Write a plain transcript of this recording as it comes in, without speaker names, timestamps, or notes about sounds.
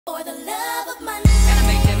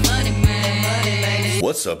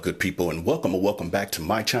What's up, good people, and welcome back to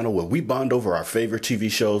my channel where we bond over our favorite TV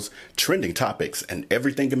shows, trending topics, and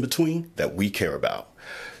everything in between that we care about.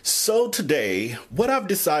 So today, what I've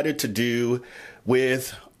decided to do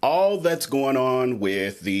with all that's going on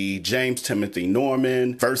with the Jame Timothy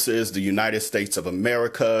Norman versus the United States of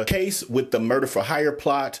America case with the murder for hire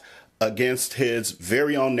plot against his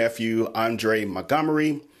very own nephew, Andre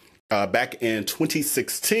Montgomery, back in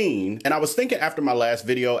 2016. And I was thinking after my last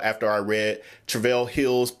video, after I read Travell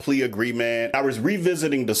Hill's plea agreement, I was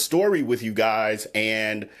revisiting the story with you guys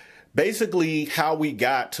and basically how we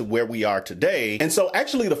got to where we are today. And so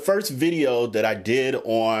actually the first video that I did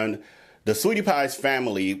on the Sweetie Pie's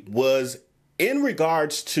family was in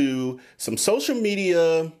regards to some social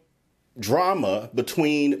media drama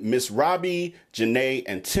between Miss Robbie, Jenae,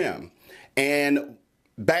 and Tim. And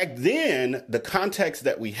back then, the context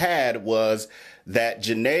that we had was that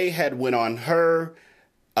Jenae had went on her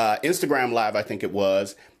Instagram Live, I think it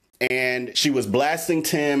was, and she was blasting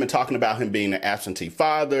Tim and talking about him being an absentee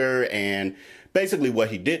father and basically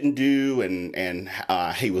what he didn't do and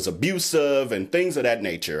he was abusive and things of that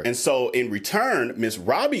nature. And so in return, Miss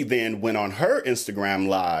Robbie then went on her Instagram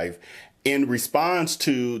Live in response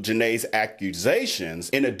to Jenae's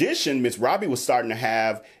accusations. In addition, Miss Robbie was starting to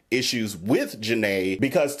have issues with Jenae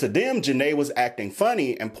because to them, Jenae was acting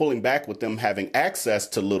funny and pulling back with them having access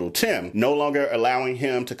to little Tim, no longer allowing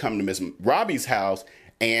him to come to Miss Robbie's house,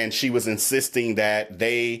 and she was insisting that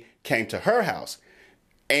they came to her house.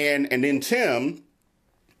 And then Tim,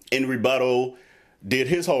 in rebuttal, did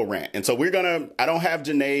his whole rant. And so I don't have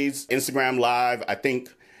Jenae's Instagram Live. I think,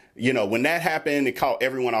 you know, when that happened, it caught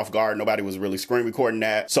everyone off guard. Nobody was really screen recording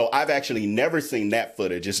that. So I've actually never seen that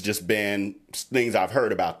footage. It's just been things I've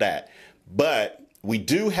heard about that. But we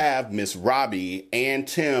do have Miss Robbie and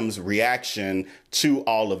Tim's reaction to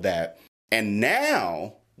all of that. And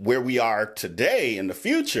now, where we are today in the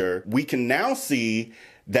future, we can now see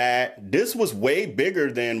that this was way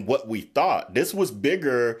bigger than what we thought. This was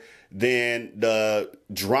bigger than the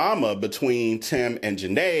drama between Tim and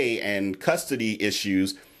Jenae and custody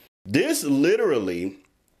issues. This literally,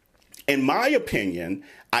 in my opinion,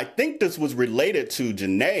 I think this was related to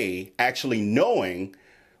Jenae actually knowing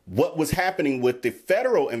what was happening with the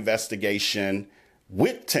federal investigation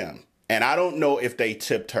with Tim. And I don't know if they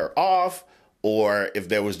tipped her off or if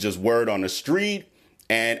there was just word on the street.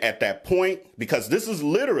 And at that point, because this is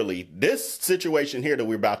literally, this situation here that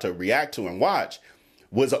we're about to react to and watch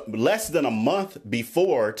was less than a month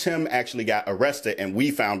before Tim actually got arrested and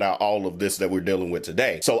we found out all of this that we're dealing with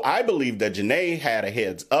today. So I believe that Jenae had a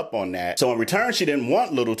heads up on that. So in return, she didn't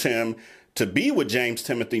want little Tim to be with Jame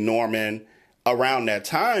Timothy Norman around that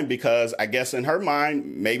time because I guess in her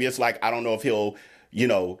mind, maybe it's like, I don't know if he'll, you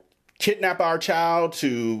know, kidnap our child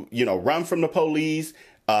to, you know, run from the police.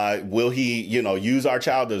 Will he, you know, use our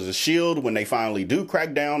child as a shield when they finally do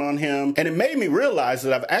crack down on him? And it made me realize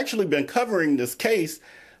that I've actually been covering this case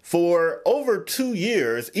for over 2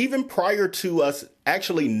 years, even prior to us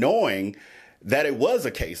actually knowing that it was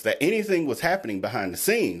a case, that anything was happening behind the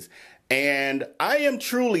scenes. And I am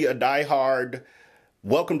truly a diehard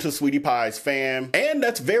Welcome to Sweetie Pie's fan. And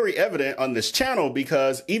that's very evident on this channel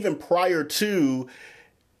because even prior to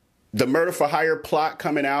the murder for hire plot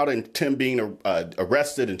coming out and Tim being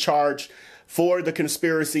arrested and charged for the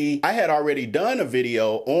conspiracy, I had already done a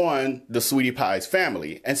video on the Sweetie Pie's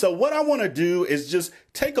family. And so what I want to do is just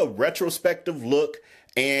take a retrospective look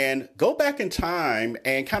and go back in time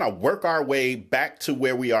and kind of work our way back to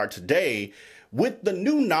where we are today with the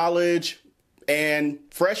new knowledge and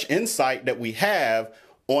fresh insight that we have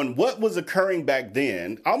on what was occurring back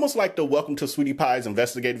then, almost like the Welcome to Sweetie Pie's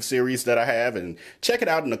investigative series that I have, and check it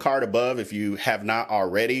out in the card above if you have not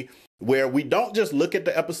already, where we don't just look at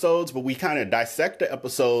the episodes, but we kind of dissect the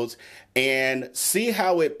episodes and see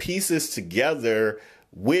how it pieces together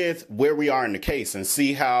with where we are in the case and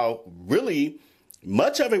see how really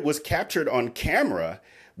much of it was captured on camera,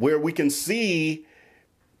 where we can see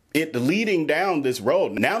it leading down this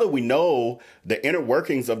road now that we know the inner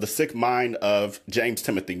workings of the sick mind of Jame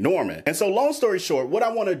Timothy Norman. And so long story short, what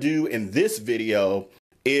I want to do in this video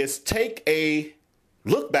is take a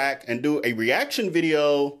look back and do a reaction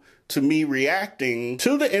video to me reacting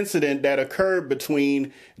to the incident that occurred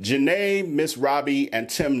between Jenae, Miss Robbie, and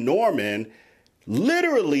Tim Norman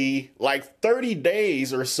literally like 30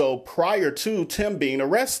 days or so prior to Tim being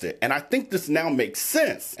arrested. And I think this now makes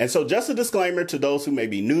sense. And so just a disclaimer to those who may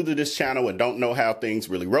be new to this channel and don't know how things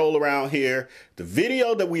really roll around here. The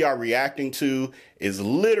video that we are reacting to is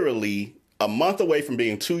literally a month away from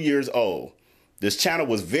being 2 years old. This channel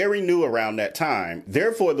was very new around that time.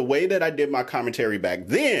 Therefore, the way that I did my commentary back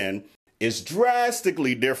then is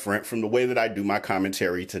drastically different from the way that I do my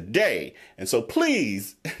commentary today. And so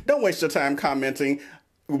please don't waste your time commenting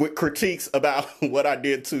with critiques about what I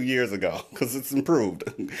did 2 years ago, because it's improved.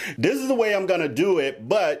 This is the way I'm gonna do it,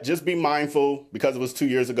 but just be mindful, because it was 2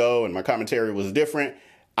 years ago and my commentary was different.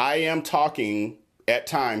 I am talking at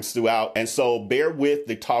times throughout, and so bear with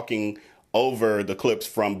the talking over the clips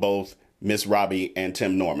from both Miss Robbie and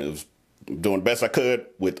Tim Norman. It was doing the best I could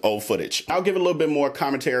with old footage. I'll give a little bit more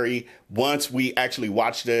commentary once we actually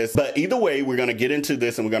watch this, but either way, we're gonna get into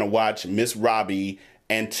this and we're gonna watch Miss Robbie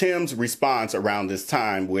and Tim's response around this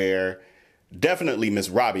time, where definitely Miss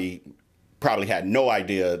Robbie probably had no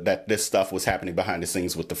idea that this stuff was happening behind the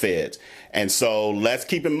scenes with the feds. And so let's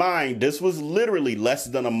keep in mind, this was literally less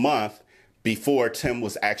than a month before Tim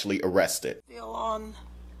was actually arrested. Still on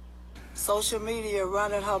social media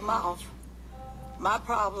running her mouth. My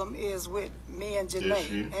problem is with me and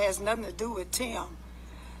Jenae. It has nothing to do with Tim.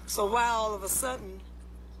 So why all of a sudden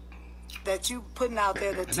that you putting out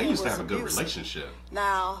there that Tim used was to have a good abusive? relationship.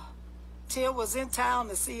 Now, Tim was in town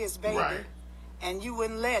to see his baby, Right. and you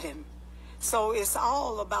wouldn't let him. So it's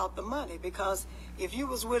all about the money, because if you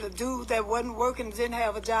was with a dude that wasn't working, didn't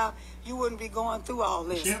have a job, you wouldn't be going through all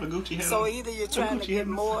this. She have a Gucci head So on. either you're trying to get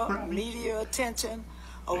more media attention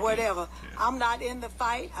or whatever. I'm not in the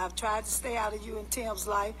fight. I've tried to stay out of you and Tim's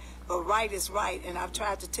life, but right is right, and I've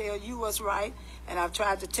tried to tell you what's right, and I've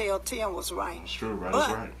tried to tell Tim what's right. It's true, right But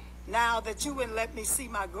is right. now that you wouldn't let me see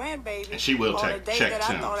my grandbaby And she will on a day check that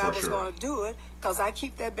I Tim, thought for I was sure. going to do it, because I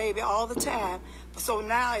keep that baby all the time. So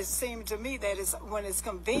now it seems to me that it's, when it's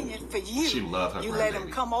convenient for you, She loved her you let him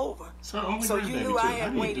grandbaby. come over. It's her only So you grandbaby, knew too. I How had do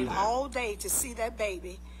you do waited that? all day to see that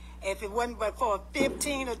baby. If it wasn't but for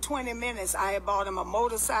 15 or 20 minutes, I had bought him a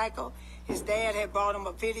motorcycle. His dad had brought him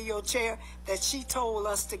a video chair that she told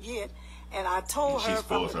us to get. And I told She her from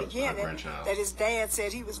spoils the her beginning grandchild. that his dad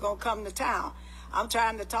said he was going to come to town. I'm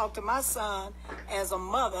trying to talk to my son as a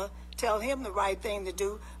mother, tell him the right thing to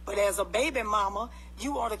do. But as a baby mama,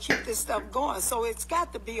 you want to keep this stuff going. So it's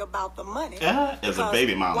got to be about the money. As a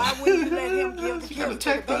baby mama. Why wouldn't you let him give the She gotta gift to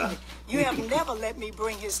the take that. baby? You have never let me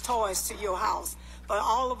bring his toys to your house. But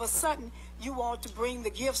all of a sudden, you want to bring the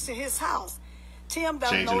gifts to his house. Tim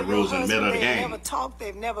doesn't Changing know the your rules in the middle husband. of the They've game. never talked.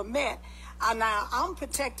 They've never met. Now, I'm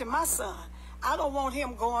protecting my son. I don't want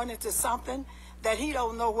him going into something that he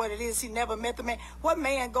don't know what it is. He never met the man. What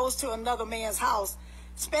man goes to another man's house,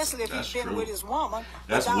 especially if That's he's been true. with his woman,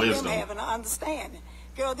 That's without wisdom. them having an understanding?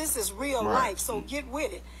 Girl, this is real Right. life, so get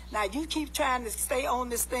with it. Now, you keep trying to stay on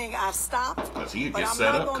this thing. I've stopped. 'Cause he But gets I'm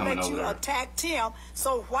set not up going to coming let over you there. attack Tim.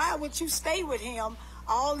 So why would you stay with him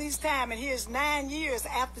all these time? And here's 9 years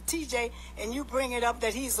after TJ, and you bring it up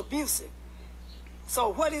that he's abusive. So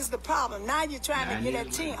what is the problem? Now you're trying 9 to get years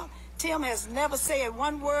at later. Tim. Tim has never said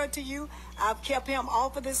one word to you. I've kept him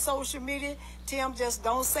off of this social media. Tim just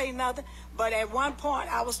don't say nothing. But at one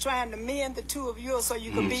point, I was trying to mend the two of you so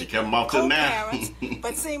you could she be kept him off till now. co-parents.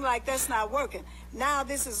 But seemed like that's not working. Now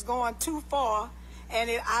this is going too far, and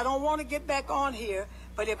I don't want to get back on here.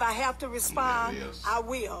 But if I have to respond, Yeah, it is. I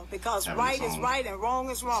will, because Having right its is own right and wrong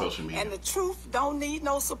is wrong. social media. And the truth don't need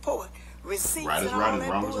no support. Receipts Right is and right all and that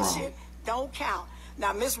wrong is wrong. bullshit don't count.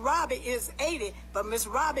 Now, Miss Robbie is 80, but Miss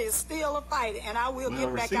Robbie is still a fighter, and I will Well,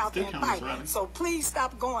 get back receipts out there do and count, Miss fight. Robbie. So please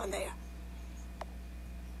stop going there.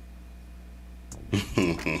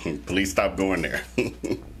 Please stop going there.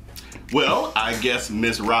 Well, I guess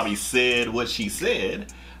Miss Robbie said what she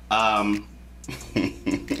said. I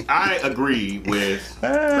agree with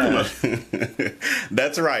pretty much.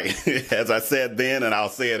 That's right. As I said then, and I'll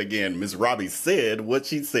say it again, Miss Robbie said what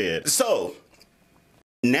she said. So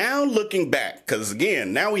now looking back, because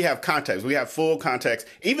again, now we have context. We have full context,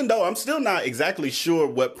 even though I'm still not exactly sure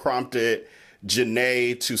what prompted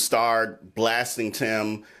Jenae to start blasting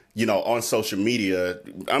Tim, you know, on social media.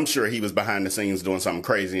 I'm sure he was behind the scenes doing something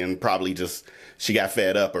crazy and probably just she got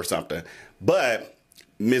fed up or something. But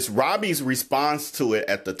Miss Robbie's response to it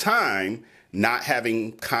at the time, not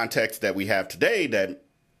having context that we have today, that,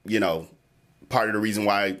 you know, part of the reason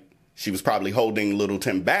why she was probably holding little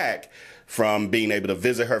Tim back from being able to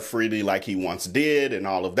visit her freely like he once did and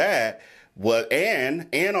all of that, was, and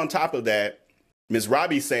on top of that, Miss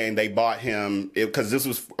Robbie saying they bought him, because this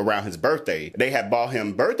was around his birthday, they had bought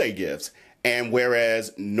him birthday gifts. And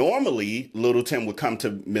whereas normally little Tim would come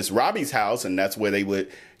to Miss Robbie's house, and that's where they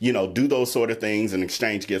would, you know, do those sort of things and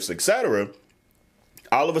exchange gifts, etc.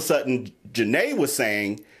 All of a sudden, Jenae was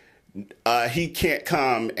saying he can't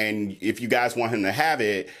come, and if you guys want him to have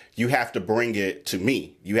it, you have to bring it to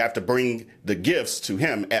me. You have to bring the gifts to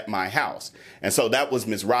him at my house. And so that was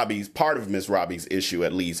Miss Robbie's, part of Miss Robbie's issue,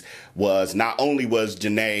 at least, was not only was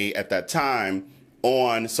Jenae at that time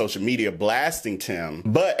on social media blasting Tim.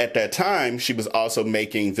 But at that time, she was also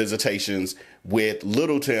making visitations with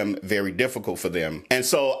little Tim very difficult for them. And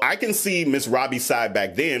so I can see Miss Robbie's side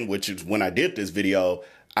back then, which is when I did this video,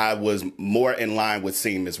 I was more in line with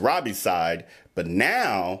seeing Miss Robbie's side. But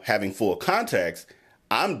now, having full context,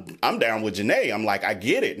 I'm down with Jenae. I'm like, I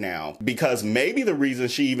get it now. Because maybe the reason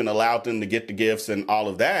she even allowed them to get the gifts and all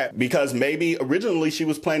of that, because maybe originally she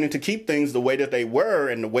was planning to keep things the way that they were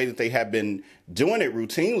and the way that they have been doing it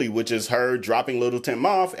routinely, which is her dropping little Tim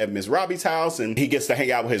off at Miss Robbie's house and he gets to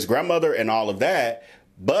hang out with his grandmother and all of that.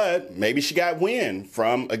 But maybe she got wind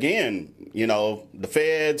from, again, you know, the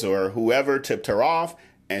feds or whoever tipped her off.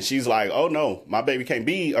 And she's like, oh no, my baby can't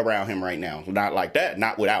be around him right now. Not like that,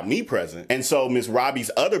 not without me present. And so Miss Robbie's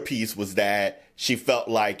other piece was that she felt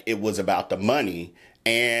like it was about the money.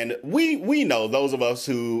 And we know, those of us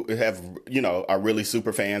who have, you know, are really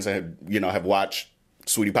super fans and, have, you know, have watched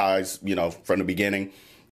Sweetie Pies, you know, from the beginning.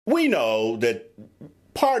 We know that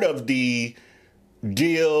part of the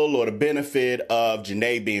deal or the benefit of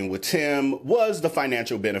Jenae being with Tim was the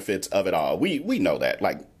financial benefits of it all. We know that.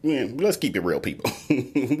 Like, let's keep it real, people.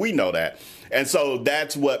 We know that. And so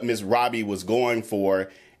that's what Miss Robbie was going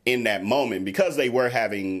for in that moment, because they were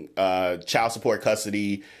having child support,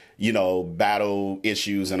 custody, you know, battle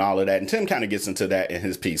issues and all of that. And Tim kind of gets into that in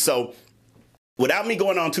his piece. So without me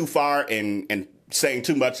going on too far and saying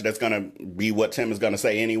too much that's going to be what Tim is going to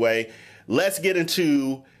say anyway, let's get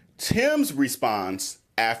into Tim's response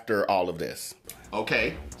after all of this.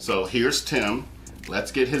 Okay, so here's Tim.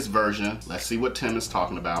 Let's get his version. Let's see what Tim is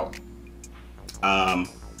talking about.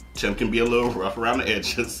 Tim can be a little rough around the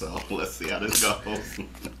edges, so let's see how this goes.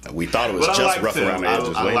 We thought it was just rough around the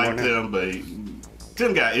edges. I like Tim, but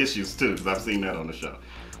Tim got issues too, because I've seen that on the show.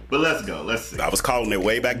 But let's go. Let's see. I was calling it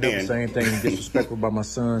way back then. Same thing disrespectful by my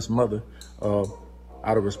son's mother.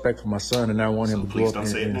 Out of respect for my son, and I want him to grow up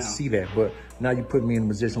and see that. But now you put me in a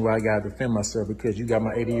position where I got to defend myself, because you got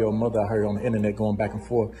my 80-year-old mother out here on the internet going back and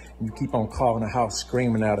forth, and you keep on calling the house,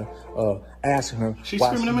 screaming at her, asking her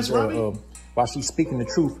why she's speaking the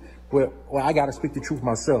truth. Well, I got to speak the truth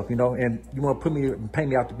myself, you know, and you want to put me and paint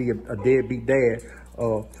me out to be a deadbeat dad.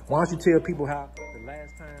 Why don't you tell people how the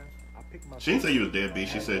last time I picked my... She didn't say you was deadbeat.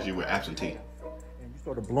 She said you were absentee. And you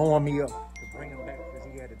started blowing me up to bring him back because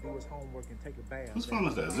he had to do his homework and take a bath. Whose phone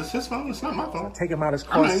is that? Is this his phone? It's not my phone. Take him out of his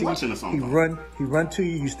car seat. Watching this on he run to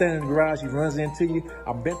you. You stand in the garage. He runs into you.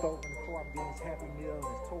 I'm bent over in the car. I'm getting his Happy Meal and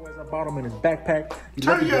his toys. I bought him in his backpack. You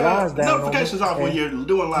turn your notifications off when you're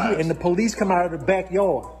doing live. And the police come out of the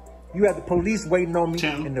backyard. You had the police waiting on me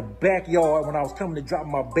in the backyard when I was coming to drop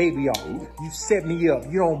my baby off. Ooh. You set me up.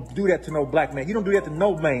 You don't do that to no black man. You don't do that to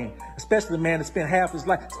no man, especially a man that spent half his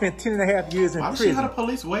life, spent 10.5 years in prison. Why was she had the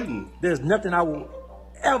police waiting? There's nothing I will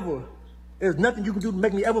ever, there's nothing you can do to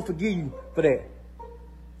make me ever forgive you for that.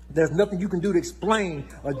 There's nothing you can do to explain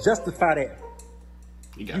or justify that.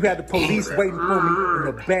 You had the police waiting for me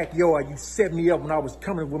in the backyard. You set me up when I was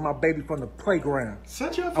coming with my baby from the playground.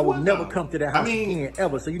 Set you up for I will never come to that house again,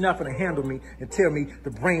 ever. So you're not going to handle me and tell me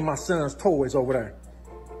to bring my son's toys over there.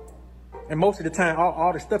 And most of the time,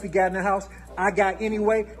 all the stuff he got in the house, I got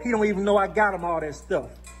anyway. He don't even know I got him all that stuff.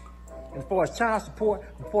 And as far as child support,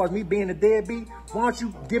 as far as me being a deadbeat, why don't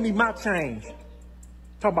you give me my change?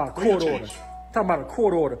 Talk about a court order. Talking about a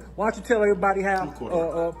court order. Why don't you tell everybody how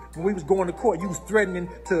when we was going to court, you was threatening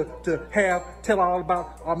to tell all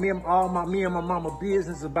about me and my mama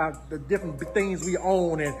business about the different things we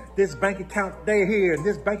own and this bank account there here and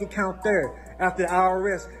this bank account there. After the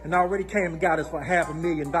IRS and already came and got us for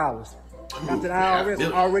 $500,000. After the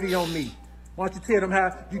IRS already on me. Why don't you tell them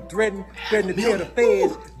how you threaten to tell the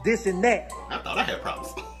feds this and that? I thought I had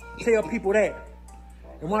problems. Tell people that.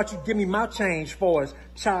 And why don't you give me my change as far as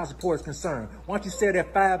child support is concerned? Why don't you sell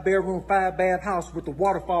that 5-bedroom, 5-bath house with the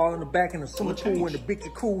waterfall in the back and the swimming pool and the big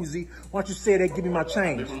jacuzzi? Why don't you say that, give me my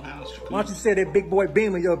change? Why don't you say that big boy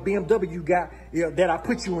Beamer, your BMW you got that I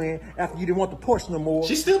put you in after you didn't want the Porsche no more?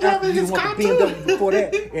 She still driving his car too. You didn't want the BMW before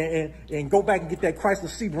that, and go back and get that Chrysler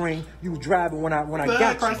Sebring you was driving when I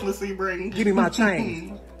got Chrysler Sebring. Give me my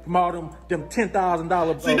change. From all them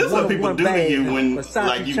 $10,000 See, that's what people do to you when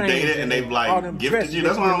like you dated and they've like gifted you.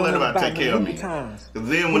 That's why I don't let nobody take care of me. Because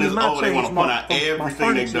then when it's over, they want to point out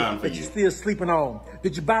everything they've done for you. That you're still sleeping on.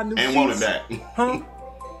 Did you buy new sheets? And want it back. Huh?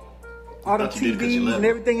 All the TVs and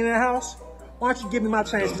everything in the house? Why don't you give me my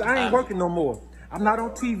change? Because I ain't working no more. I'm not on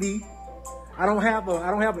TV. I don't have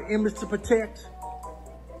an image to protect.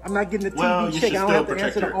 I'm not getting the TV check. I don't have to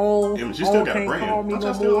answer the own. Can't call me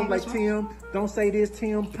no more. Like, Tim, don't say this,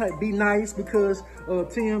 Tim. Be nice because,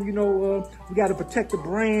 Tim, you know, we got to protect the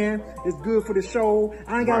brand. It's good for the show.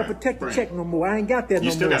 I ain't got to protect the check no more. I ain't got that no more.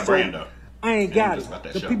 You still got brand, though. I ain't got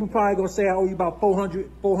it. The people probably gonna say I owe you about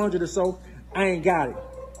 400 or so. I ain't got it.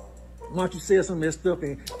 Why don't you sell some of that stuff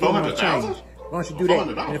and get my change? Why don't you do that?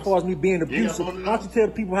 And as far as me being abusive, why don't you tell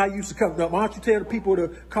the people how you used to come up? Why don't you tell the people to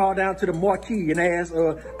call down to the marquee and ask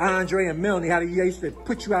Andre and Melanie how they used to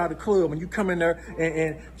put you out of the club when you come in there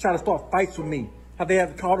and try to start fights with me? How they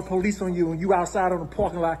have to call the police on you and you outside on the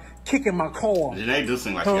parking lot kicking my car. They do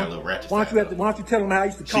seem like she got a little ratchet. Why don't you tell them how I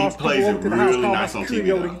used to call people over to the house, call my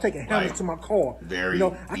security over, you taking hammers to my car. Very, you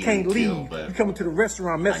know, I can't leave. You coming to the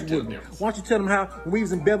restaurant messing with me. Why don't you tell them how when we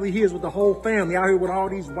was in Beverly Hills with the whole family out here with all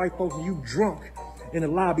these white folks and you drunk in the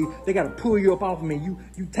lobby, they got to pull you up off of me.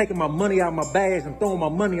 You taking my money out of my bags and throwing my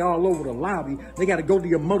money all over the lobby. They got to go to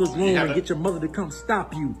your mother's room and get your mother to come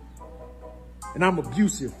stop you. And I'm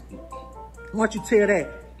abusive. Why don't you tell that?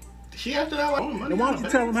 She after that like, and why don't you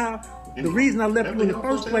tell them how the reason I left you in the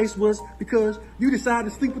first place was because you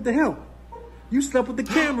decided to sleep with the help. You slept with the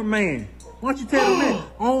cameraman. Why don't you tell them that?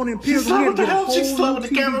 On and Pills, we had to get a whole new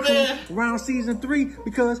TV around season 3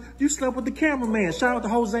 because you slept with the cameraman. Shout out to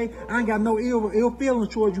Jose. I ain't got no ill feelings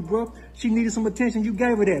towards you, bro. She needed some attention. You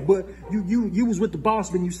gave her that, but you was with the boss,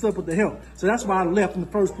 but you slept with the help. So that's why I left in the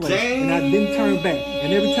first place, and I didn't turn back.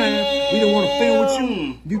 And every time we didn't want to film with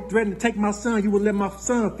you, you threatened to take my son. You would let my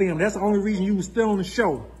son film. That's the only reason you was still on the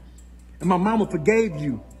show. And my mama forgave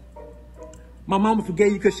you. My mama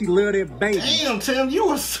forgave you because she loved that baby. Damn, Tim, you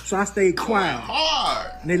was so I stayed quiet.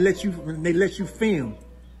 Hard. And they let you film,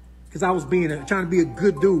 because I was trying to be a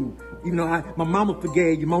good dude. Even though my mama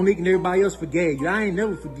forgave you, Monique and everybody else forgave you. I ain't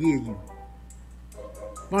never forgive you.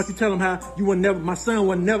 Why don't you tell them how you were never? My son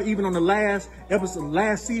was never even on the last episode,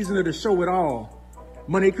 last season of the show at all.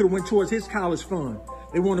 Money could have went towards his college fund.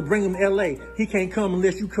 They want to bring him to L.A. He can't come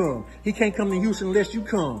unless you come. He can't come to Houston unless you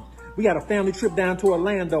come. We got a family trip down to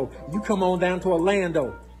Orlando. You come on down to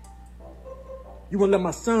Orlando. You want to let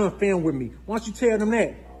my son film with me. Why don't you tell them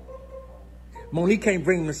that? Monique can't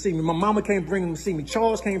bring him to see me. My mama can't bring him to see me.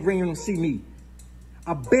 Charles can't bring him to see me.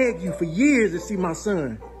 I begged you for years to see my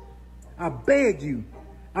son. I begged you.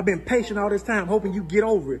 I've been patient all this time, hoping you get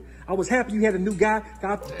over it. I was happy you had a new guy.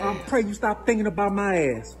 I pray you stop thinking about my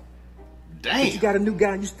ass. Damn. But you got a new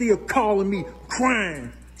guy and you still calling me,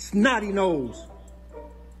 crying, snotty nose.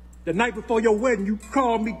 The night before your wedding, you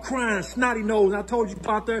called me crying, snotty nose. And I told you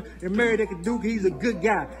out there and married that dude. He's a good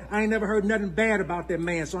guy. I ain't never heard nothing bad about that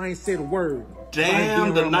man, so I ain't said a word.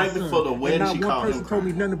 Damn, the night before the wedding, she called him. Not one person told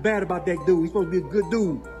me nothing bad about that dude. He's supposed to be a good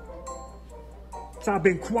dude. So I've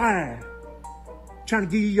been quiet, trying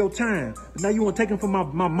to give you your time. But now you want to take him from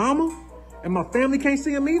my mama, and my family can't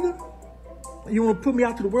see him either. You want to put me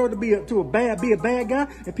out to the world to be a bad guy?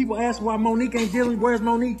 And people ask why Monique ain't dealing. Where's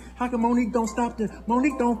Monique? How come Monique don't stop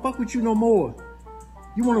Monique don't fuck with you no more.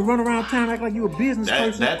 You want to run around town act like you a business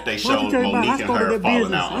person. That they showed Monique and her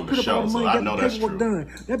falling out on the show, so I know that's true.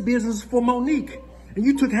 That business is for Monique. And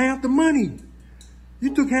you took half the money.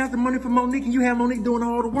 You took half the money from Monique and you had Monique doing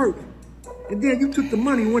all the work. And then you took the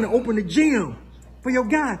money and went and opened the gym for your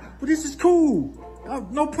guy. But this is cool.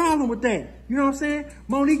 No problem with that. You know what I'm saying?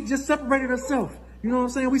 Monique just separated herself. You know what I'm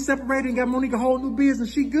saying? We separated and got Monique a whole new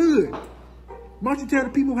business. She good. Why don't you tell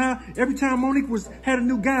the people how every time Monique had a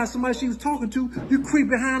new guy, somebody she was talking to, you creep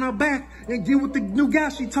behind her back and deal with the new guy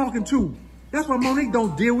she talking to. That's why Monique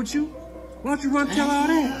don't deal with you. Why don't you run and tell all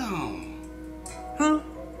that? Huh?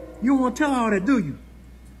 You don't want to tell all that, do you?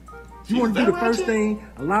 You want to do the first thing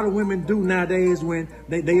a lot of women do nowadays when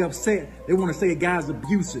they upset. They want to say a guy's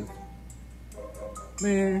abusive.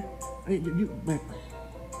 Man, man.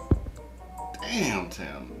 Damn,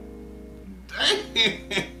 Tim.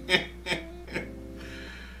 Damn.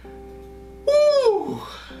 Woo.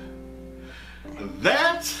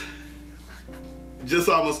 That just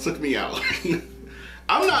almost took me out.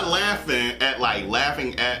 I'm not laughing at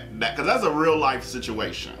that, because that's a real life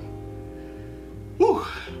situation. Woo.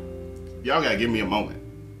 Y'all gotta give me a moment.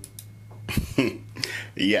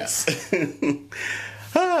 Yes.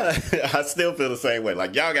 I still feel the same way.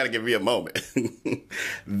 Like, y'all got to give me a moment.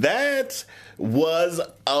 That was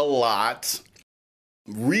a lot.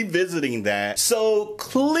 Revisiting that. So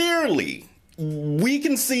clearly, we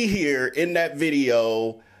can see here in that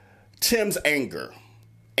video, Tim's anger.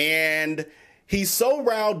 And he's so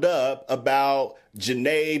riled up about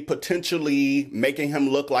Jenae potentially making him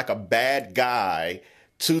look like a bad guy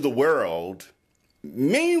to the world.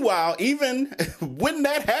 Meanwhile, even when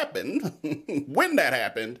that happened,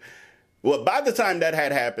 well, by the time that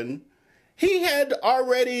had happened, he had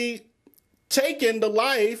already taken the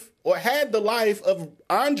life or had the life of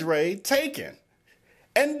Andre taken.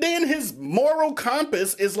 And then his moral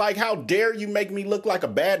compass is like, how dare you make me look like a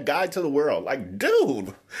bad guy to the world? Like,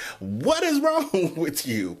 dude, what is wrong with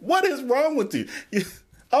you? What is wrong with you?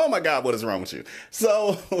 Oh my God, what is wrong with you?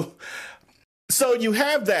 So you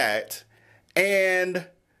have that, and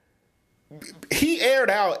he aired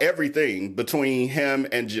out everything between him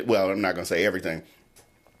and, well, I'm not going to say everything.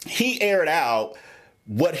 He aired out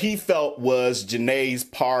what he felt was Jenae's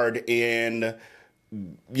part in,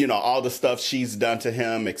 you know, all the stuff she's done to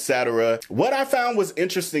him, etc. What I found was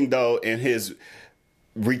interesting, though, in his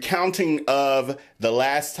recounting of the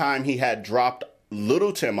last time he had dropped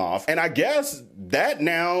Little Tim off, and I guess that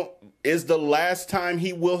now is the last time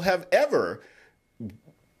he will have ever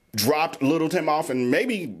dropped Little Tim off, and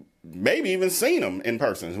maybe even seen him in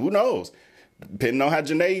person. Who knows? Depending on how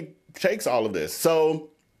Jenae takes all of this. So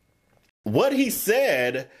what he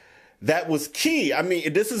said that was key. I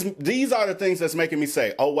mean, these are the things that's making me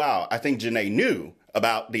say, oh, wow, I think Jenae knew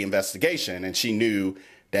about the investigation, and she knew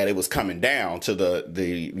that it was coming down to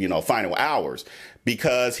the you know, final hours,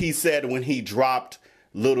 because he said when he dropped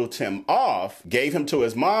Little Tim off, gave him to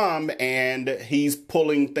his mom, and he's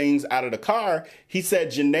pulling things out of the car, he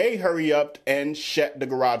said Jenae hurry up and shut the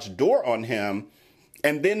garage door on him,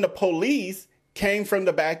 and then the police came from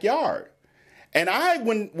the backyard. And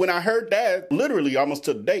when I heard that, literally almost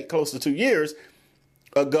to the date, close to 2 years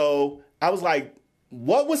ago, I was like,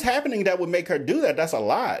 what was happening that would make her do that? That's a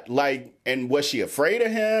lot. Like, and was she afraid of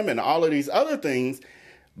him and all of these other things?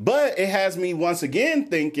 But it has me once again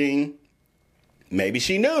thinking maybe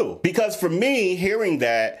she knew. Because for me, hearing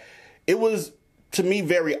that, it was to me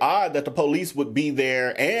very odd that the police would be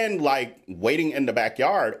there and like waiting in the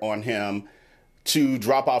backyard on him to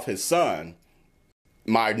drop off his son.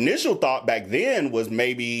 My initial thought back then was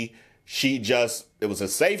maybe it was a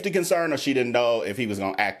safety concern, or she didn't know if he was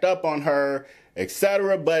going to act up on her,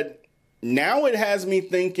 etc. But now it has me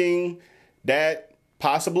thinking that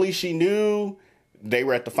possibly she knew they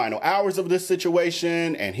were at the final hours of this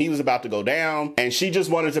situation and he was about to go down. And she just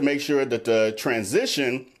wanted to make sure that the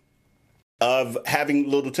transition of having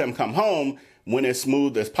Little Tim come home went as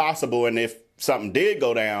smooth as possible. And if something did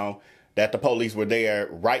go down, that the police were there,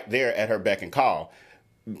 right there at her beck and call.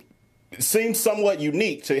 It seems somewhat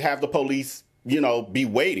unique to have the police, you know, be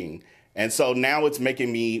waiting. And so now it's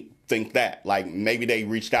making me think that, like, maybe they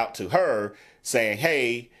reached out to her saying,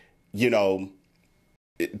 hey, you know,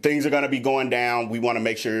 things are going to be going down. We want to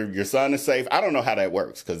make sure your son is safe. I don't know how that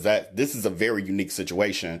works, because this is a very unique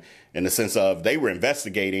situation in the sense of they were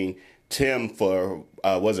investigating Tim for,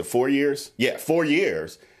 was it 4 years? Yeah, 4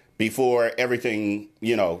 years before everything,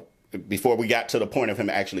 you know, before we got to the point of him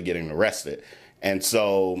actually getting arrested. And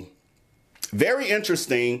so very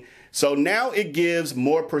interesting. So now it gives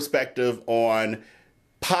more perspective on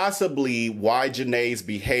possibly why Jenae's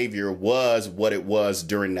behavior was what it was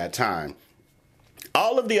during that time.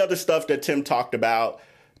 All of the other stuff that Tim talked about,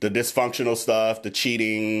 the dysfunctional stuff, the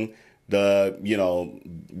cheating, the, you know,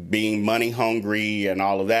 being money hungry and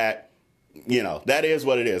all of that, you know, that is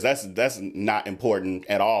what it is. That's not important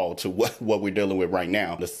at all to what we're dealing with right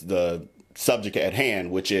now. The subject at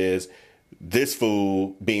hand, which is this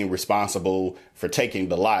fool being responsible for taking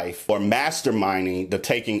the life or masterminding the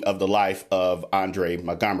taking of the life of Andre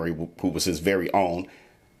Montgomery, who was his very own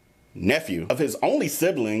nephew of his only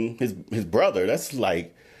sibling, his brother. That's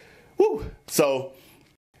like, whoo. So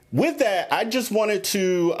with that, I just wanted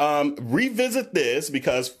to revisit this,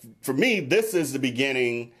 because for me, this is the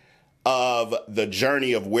beginning of the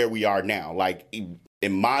journey of where we are now. Like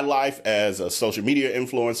in my life as a social media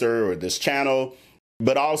influencer or this channel,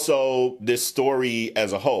 but also this story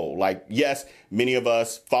as a whole. Like, yes, many of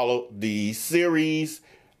us followed the series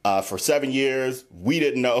for 7 years. We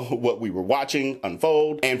didn't know what we were watching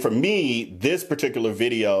unfold. And for me, this particular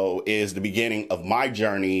video is the beginning of my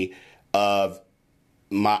journey of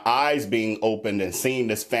my eyes being opened and seeing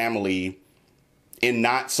this family in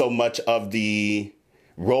not so much of the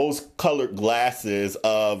rose-colored glasses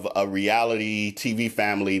of a reality TV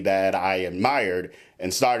family that I admired,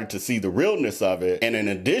 and started to see the realness of it. And in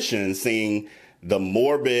addition, seeing the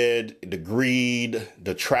morbid, the greed,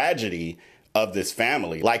 the tragedy of this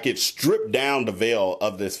family. Like, it stripped down the veil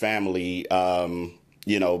of this family,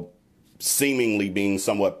 you know, seemingly being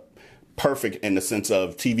somewhat perfect in the sense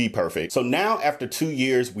of TV perfect. So now, after 2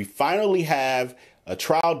 years, we finally have a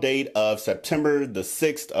trial date of September the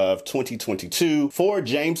 6th of 2022 for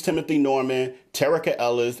Jame Timothy Norman, Terica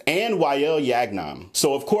Ellis, and Wael Yagnam.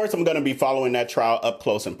 So of course, I'm going to be following that trial up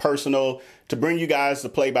close and personal to bring you guys the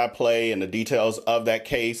play-by-play and the details of that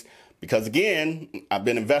case. Because again, I've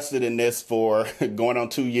been invested in this for going on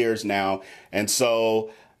 2 years now. And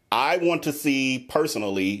so I want to see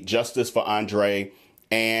personally justice for Andre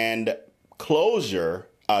and closure,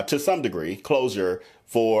 to some degree, closure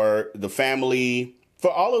for the family,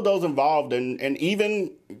 for all of those involved, and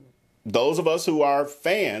even those of us who are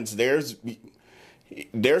fans. There's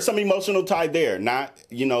some emotional tie there, not,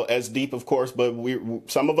 you know, as deep, of course, but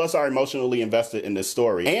some of us are emotionally invested in this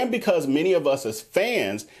story. And because many of us as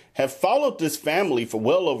fans have followed this family for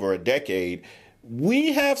well over a decade,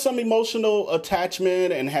 we have some emotional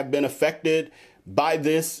attachment and have been affected by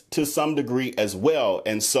this to some degree as well.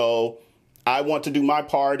 And so I want to do my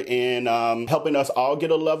part in helping us all get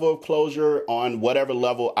a level of closure on whatever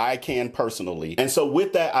level I can personally. And so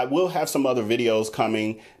with that, I will have some other videos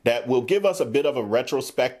coming that will give us a bit of a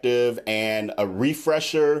retrospective and a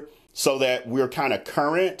refresher so that we're kind of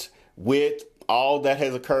current with all that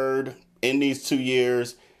has occurred in these 2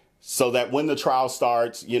 years, so that when the trial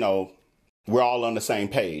starts, you know, we're all on the same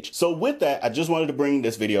page. So with that, I just wanted to bring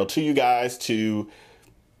this video to you guys to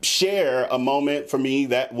share a moment for me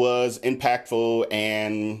that was impactful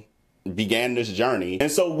and began this journey.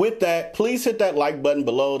 And so with that, please hit that like button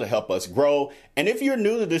below to help us grow. And if you're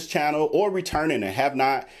new to this channel or returning and have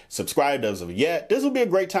not subscribed as of yet, this will be a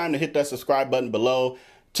great time to hit that subscribe button below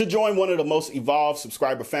to join one of the most evolved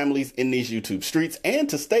subscriber families in these YouTube streets, and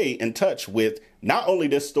to stay in touch with not only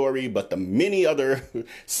this story, but the many other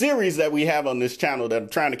series that we have on this channel that I'm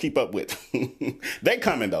trying to keep up with. They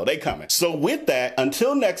coming though, they coming. So with that,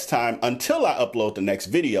 until next time, until I upload the next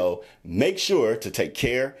video, make sure to take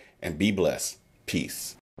care and be blessed.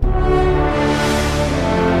 Peace.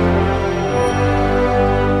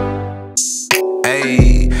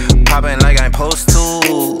 Hey, popping like I'm supposed to.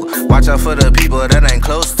 Watch out for the people that ain't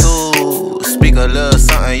close to. Speak a little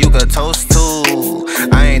something you could toast to.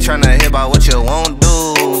 I ain't tryna hear about what you won't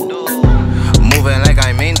do. Moving like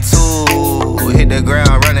I'm into. Hit the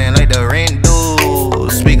ground running like the rent do.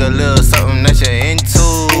 Speak a little something that you're into.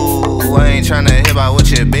 I ain't tryna hear about what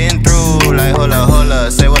you been through. Like hold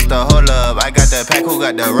up, say what's the hold up. I got the pack, who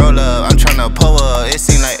got the roll up? I'm tryna pull up. It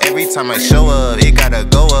seem like every time I show up, it gotta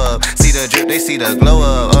go up. See the drip, they see the glow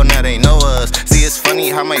up. Oh, now they know us. See, it's funny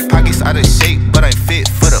how my pockets out of shape, but I'm fit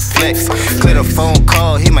for the flex. Clear the phone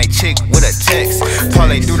call, hit my chick with a text.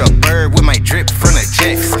 Parlay through the bird with my drip from the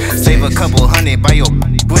jets. Save a couple hundred by your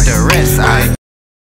with the rest.